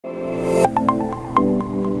Hey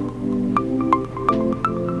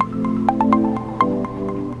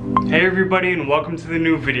everybody, and welcome to the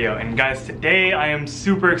new video. And guys, today I am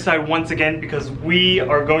super excited once again because we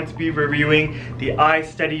are going to be reviewing the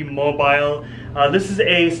iSteady mobile. This is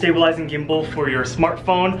a stabilizing gimbal for your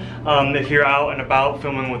smartphone. If you're out and about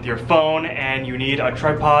filming with your phone and you need a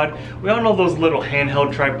tripod. We all know those little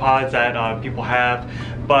handheld tripods that people have,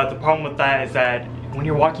 but the problem with that is that when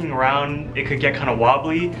you're walking around, it could get kind of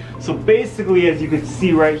wobbly. So basically, as you can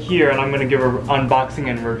see right here, and I'm gonna give an unboxing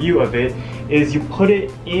and review of it, is you put it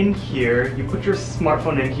in here, you put your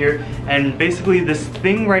smartphone in here, and basically this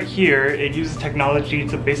thing right here, it uses technology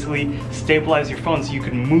to basically stabilize your phone so you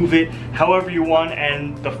can move it however you want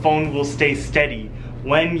and the phone will stay steady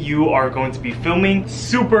when you are going to be filming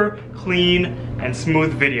super clean and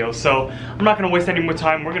smooth video. So I'm not gonna waste any more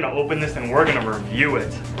time. We're gonna open this and we're gonna review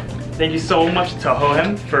it. Thank you so much to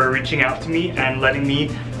Hohem for reaching out to me and letting me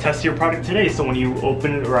test your product today. So when you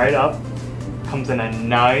open it right up, it comes in a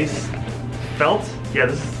nice felt. Yeah,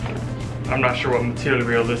 this is, I'm not sure what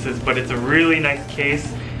material this is, but it's a really nice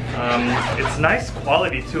case. It's nice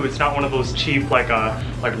quality too. It's not one of those cheap like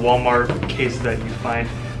Walmart cases that you find.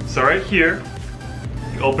 So right here,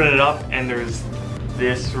 you open it up and there's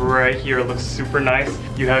this right here. It looks super nice.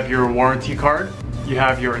 You have your warranty card, you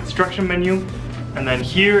have your instruction menu, and then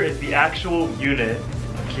here is the actual unit.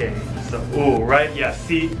 Okay, so, oh, right, yeah,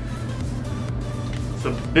 see?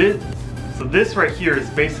 So this right here is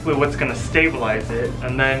basically what's gonna stabilize it.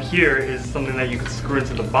 And then here is something that you can screw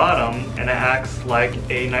into the bottom and it acts like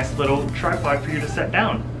a nice little tripod for you to set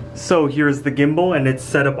down. So here's the gimbal and it's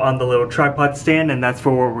set up on the little tripod stand, and that's for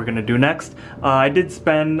what we're gonna do next. I did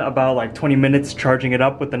spend about like 20 minutes charging it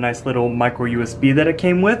up with the nice little micro USB that it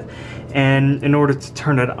came with. And in order to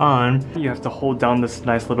turn it on, you have to hold down this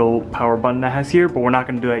nice little power button that has here, but we're not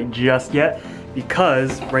gonna do that just yet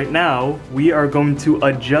because right now we are going to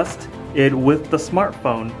adjust it with the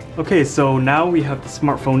smartphone. Okay, so now we have the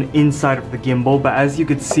smartphone inside of the gimbal, but as you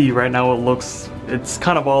can see right now it's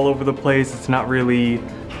kind of all over the place. It's not really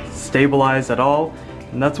stabilized at all,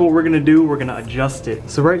 and that's what we're gonna do. We're gonna adjust it.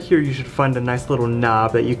 So right here you should find a nice little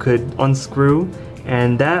knob that you could unscrew,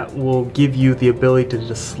 and that will give you the ability to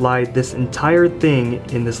just slide this entire thing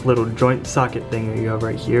in this little joint socket thing that you have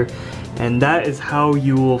right here, and that is how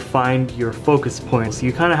you will find your focus point. So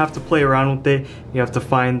you kind of have to play around with it. You have to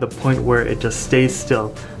find the point where it just stays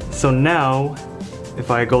still. So now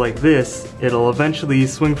if I go like this, it'll eventually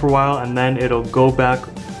swing for a while and then it'll go back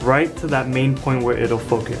right to that main point where it'll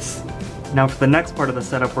focus. Now for the next part of the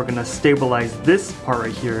setup, we're gonna stabilize this part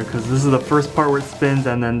right here because this is the first part where it spins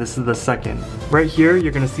and then this is the second. Right here,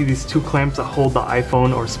 you're gonna see these two clamps that hold the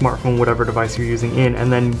iPhone or smartphone, whatever device you're using in,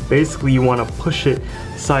 and then basically you wanna push it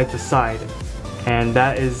side to side. And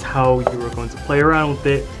that is how you are going to play around with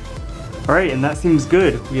it. All right, and that seems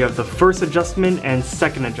good. We have the first adjustment and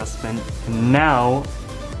second adjustment. And now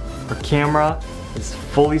our camera is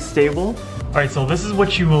fully stable. Alright, so this is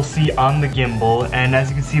what you will see on the gimbal, and as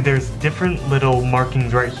you can see there's different little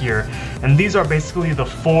markings right here, and these are basically the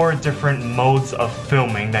 4 different modes of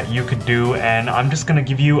filming that you could do, and I'm just gonna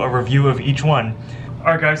give you a review of each one.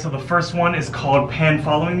 Alright guys, so the first one is called pan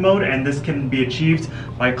following mode, and this can be achieved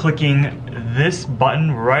by clicking this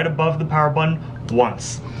button right above the power button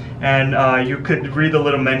once. And you could read the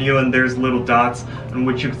little menu and there's little dots in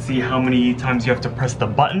which you can see how many times you have to press the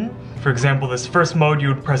button. For example, this first mode you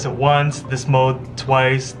would press it once, this mode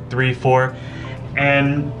twice, 3, 4.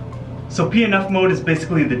 And so PNF mode is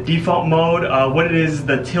basically the default mode. What it is,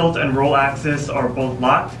 the tilt and roll axis are both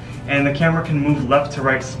locked and the camera can move left to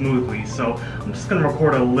right smoothly. So I'm just gonna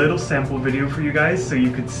record a little sample video for you guys so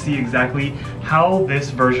you could see exactly how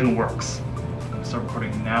this version works. I'll start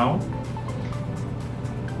recording now.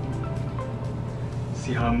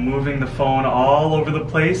 See how I'm moving the phone all over the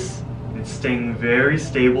place. It's staying very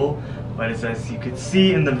stable, but as you could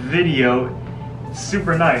see in the video, it's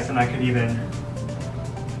super nice, and I could even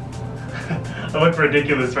I look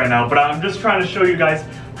ridiculous right now, but I'm just trying to show you guys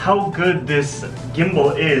how good this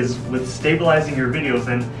gimbal is with stabilizing your videos,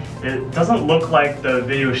 and it doesn't look like the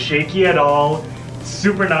video is shaky at all. It's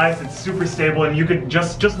super nice, it's super stable, and you could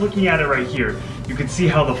just looking at it right here, you can see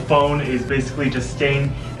how the phone is basically just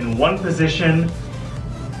staying in one position.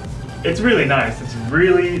 It's really nice. It's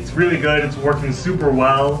really good. It's working super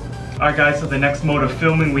well. Alright guys, so the next mode of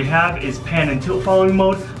filming we have is pan and tilt following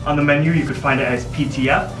mode. On the menu you could find it as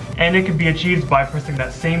PTF, and it can be achieved by pressing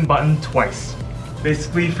that same button twice.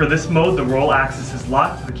 Basically for this mode the roll axis is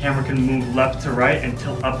locked. The camera can move left to right and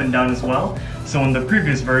tilt up and down as well. So in the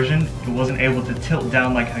previous version it wasn't able to tilt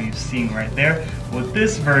down like how you're seeing right there. With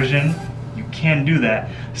this version you can do that.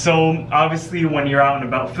 So obviously when you're out and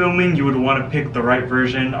about filming, you would want to pick the right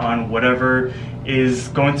version on whatever is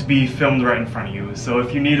going to be filmed right in front of you. So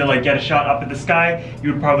if you need to like get a shot up at the sky,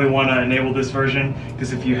 you would probably want to enable this version,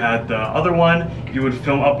 because if you had the other one, you would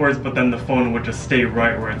film upwards, but then the phone would just stay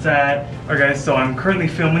right where it's at. Alright guys, so I'm currently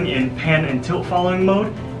filming in pan and tilt following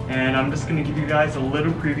mode, and I'm just going to give you guys a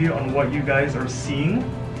little preview on what you guys are seeing.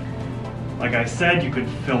 Like I said, you could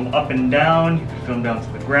film up and down, you could film down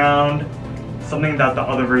to the ground, something that the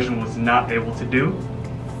other version was not able to do.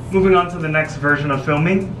 Moving on to the next version of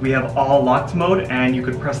filming, we have all locked mode, and you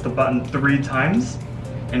could press the button 3 times.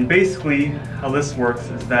 And basically how this works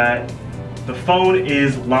is that the phone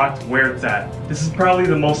is locked where it's at. This is probably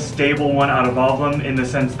the most stable one out of all of them, in the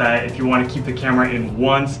sense that if you want to keep the camera in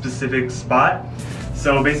one specific spot.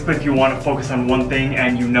 So basically if you want to focus on one thing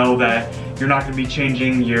and you know that you're not going to be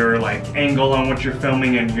changing your like angle on what you're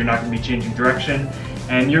filming, and you're not going to be changing direction,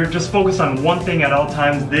 and you're just focused on one thing at all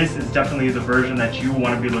times, this is definitely the version that you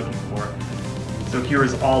want to be looking for. So here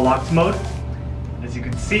is all locked mode. As you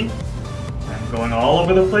can see, I'm going all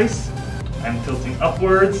over the place. I'm tilting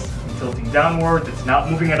upwards, I'm tilting downwards. It's not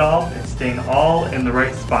moving at all. It's staying all in the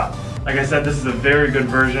right spot. Like I said, this is a very good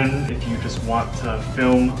version if you just want to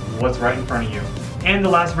film what's right in front of you. And the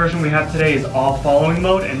last version we have today is all following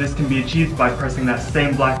mode, and this can be achieved by pressing that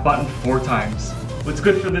same black button 4 times. What's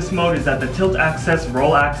good for this mode is that the tilt axis,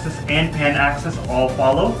 roll axis, and pan axis all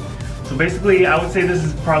follow. So basically, I would say this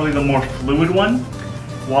is probably the more fluid one.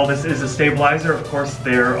 While this is a stabilizer, of course,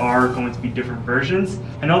 there are going to be different versions.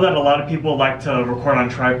 I know that a lot of people like to record on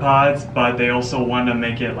tripods, but they also want to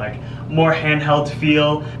make it like more handheld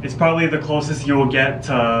feel. It's probably the closest you will get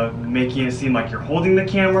to making it seem like you're holding the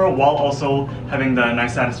camera while also having the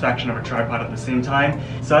nice satisfaction of a tripod at the same time.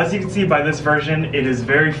 So as you can see by this version, it is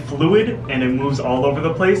very fluid and it moves all over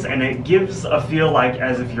the place, and it gives a feel like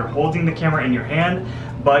as if you're holding the camera in your hand,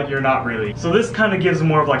 but you're not really. So this kind of gives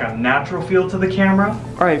more of like a natural feel to the camera.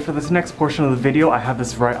 Alright, for this next portion of the video, I have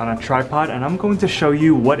this right on a tripod, and I'm going to show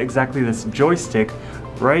you what exactly this joystick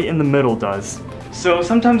right in the middle does. So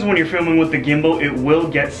sometimes when you're filming with the gimbal, it will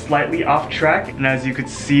get slightly off track, and as you could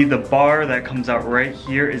see, the bar that comes out right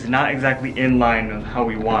here is not exactly in line with how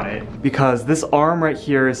we want it, because this arm right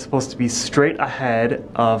here is supposed to be straight ahead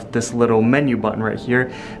of this little menu button right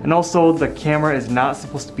here, and also the camera is not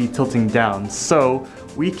supposed to be tilting down. So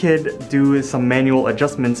we could do some manual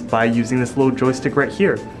adjustments by using this little joystick right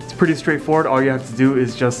here. It's pretty straightforward. All you have to do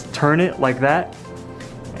is just turn it like that,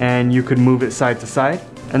 and you could move it side to side.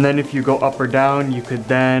 And then if you go up or down, you could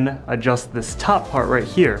then adjust this top part right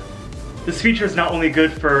here. This feature is not only good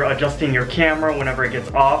for adjusting your camera whenever it gets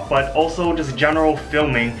off, but also just general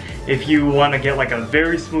filming. If you want to get like a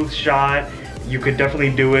very smooth shot, you could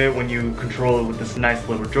definitely do it when you control it with this nice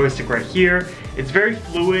little joystick right here. It's very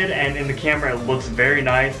fluid, and in the camera it looks very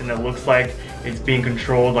nice, and it looks like it's being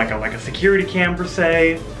controlled like a security cam per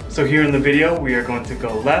se. So here in the video, we are going to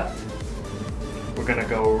go left, we're going to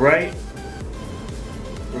go right,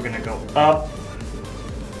 we're gonna go up,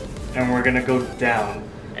 and we're gonna go down.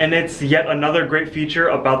 And it's yet another great feature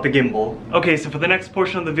about the gimbal. Okay, so for the next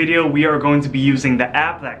portion of the video, we are going to be using the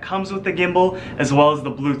app that comes with the gimbal, as well as the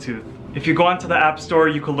Bluetooth. If you go onto the App Store,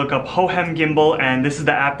 you can look up Hohem Gimbal, and this is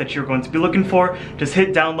the app that you're going to be looking for. Just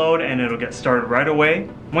hit download and it'll get started right away.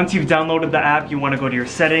 Once you've downloaded the app, you want to go to your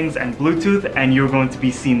settings and Bluetooth, and you're going to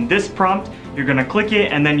be seeing this prompt. You're gonna click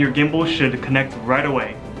it, and then your gimbal should connect right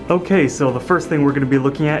away. Okay, so the first thing we're going to be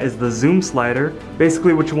looking at is the zoom slider.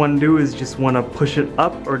 Basically what you want to do is just want to push it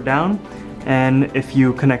up or down, and if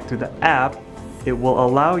you connect to the app, it will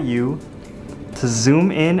allow you to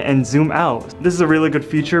zoom in and zoom out. This is a really good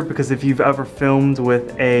feature because if you've ever filmed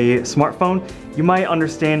with a smartphone, you might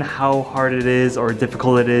understand how hard it is or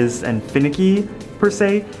difficult it is and finicky per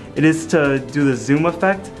se it is to do the zoom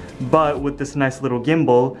effect, but with this nice little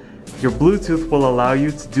gimbal, your Bluetooth will allow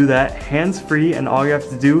you to do that hands-free, and all you have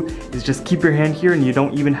to do is just keep your hand here and you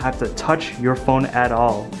don't even have to touch your phone at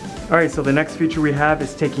all. Alright, so the next feature we have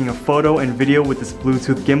is taking a photo and video with this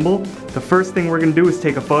Bluetooth gimbal. The first thing we're going to do is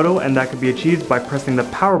take a photo, and that can be achieved by pressing the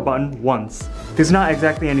power button once. There's not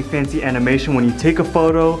exactly any fancy animation when you take a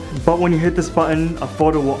photo, but when you hit this button, a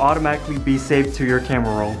photo will automatically be saved to your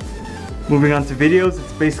camera roll. Moving on to videos,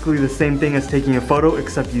 it's basically the same thing as taking a photo,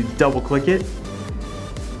 except you double click it.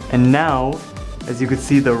 And now, as you can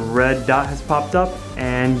see, the red dot has popped up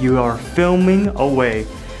and you are filming away.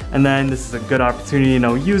 And then this is a good opportunity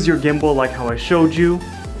to use your gimbal like how I showed you.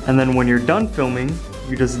 And then when you're done filming,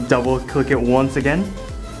 you just double click it once again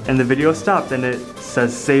and the video stopped, and it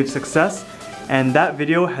says save success, and that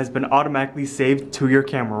video has been automatically saved to your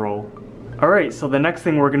camera roll. Alright, so the next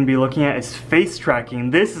thing we're going to be looking at is face tracking.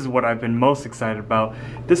 This is what I've been most excited about.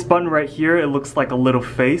 This button right here, it looks like a little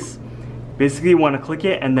face. Basically you want to click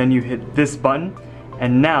it and then you hit this button.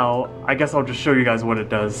 And now, I guess I'll just show you guys what it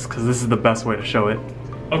does, because this is the best way to show it.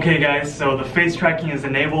 Okay guys, so the face tracking is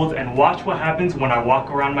enabled, and watch what happens when I walk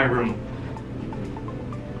around my room.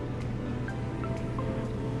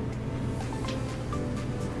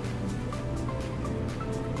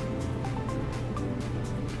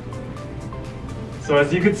 So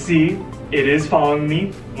as you can see, it is following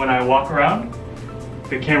me when I walk around.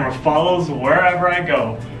 The camera follows wherever I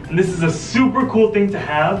go. And this is a super cool thing to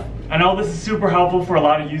have. I know this is super helpful for a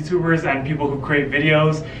lot of YouTubers and people who create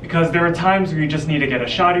videos, because there are times where you just need to get a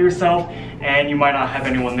shot of yourself and you might not have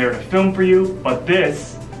anyone there to film for you, but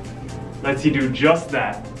this lets you do just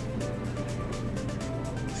that.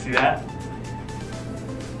 See that?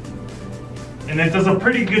 And it does a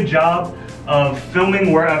pretty good job of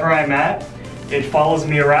filming wherever I'm at. It follows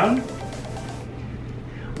me around.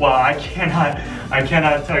 Wow, I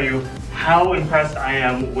cannot tell you how impressed I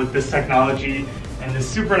am with this technology and this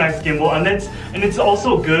super nice gimbal. And it's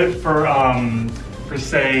also good for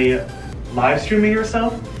say live streaming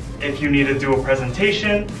yourself. If you need to do a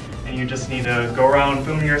presentation and you just need to go around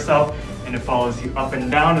filming yourself, and it follows you up and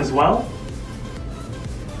down as well.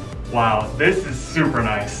 Wow, this is super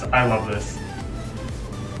nice. I love this.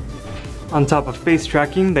 On top of face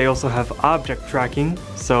tracking, they also have object tracking.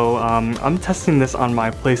 So I'm testing this on my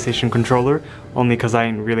PlayStation controller, only because I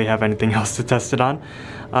didn't really have anything else to test it on.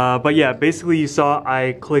 But yeah, basically you saw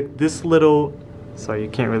I clicked this little, sorry you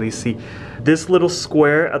can't really see, this little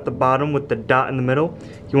square at the bottom with the dot in the middle.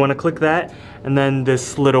 You want to click that, and then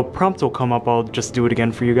this little prompt will come up. I'll just do it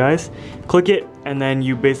again for you guys. Click it, and then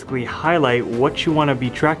you basically highlight what you want to be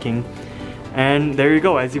tracking. And there you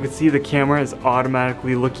go. As you can see, the camera is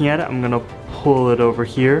automatically looking at it. I'm gonna pull it over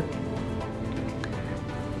here.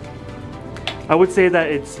 I would say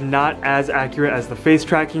that it's not as accurate as the face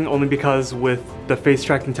tracking, only because with the face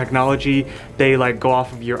tracking technology, they like go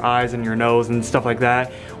off of your eyes and your nose and stuff like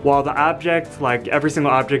that. While the object, like every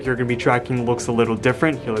single object you're gonna be tracking, looks a little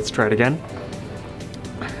different. Here, let's try it again.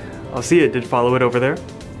 I'll see it did follow it over there.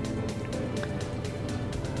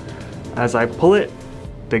 As I pull it,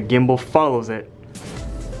 the gimbal follows it.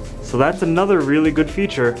 So that's another really good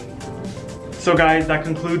feature. So guys, that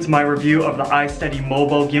concludes my review of the iSteady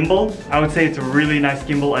mobile gimbal. I would say it's a really nice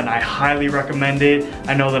gimbal and I highly recommend it.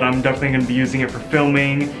 I know that I'm definitely going to be using it for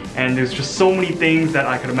filming, and there's just so many things that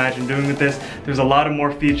I could imagine doing with this. There's a lot of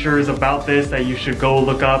more features about this that you should go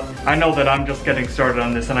look up. I know that I'm just getting started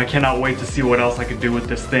on this and I cannot wait to see what else I could do with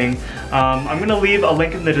this thing. I'm going to leave a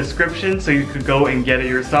link in the description so you could go and get it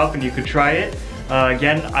yourself and you could try it.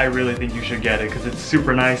 Again, I really think you should get it because it's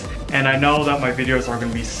super nice, and I know that my videos are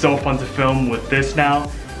going to be so fun to film with this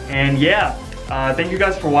now. And yeah, thank you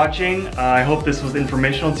guys for watching. I hope this was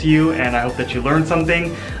informational to you, and I hope that you learned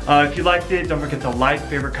something. If you liked it, don't forget to like,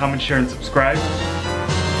 favorite, comment, share, and subscribe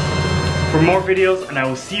for more videos, and I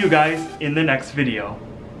will see you guys in the next video.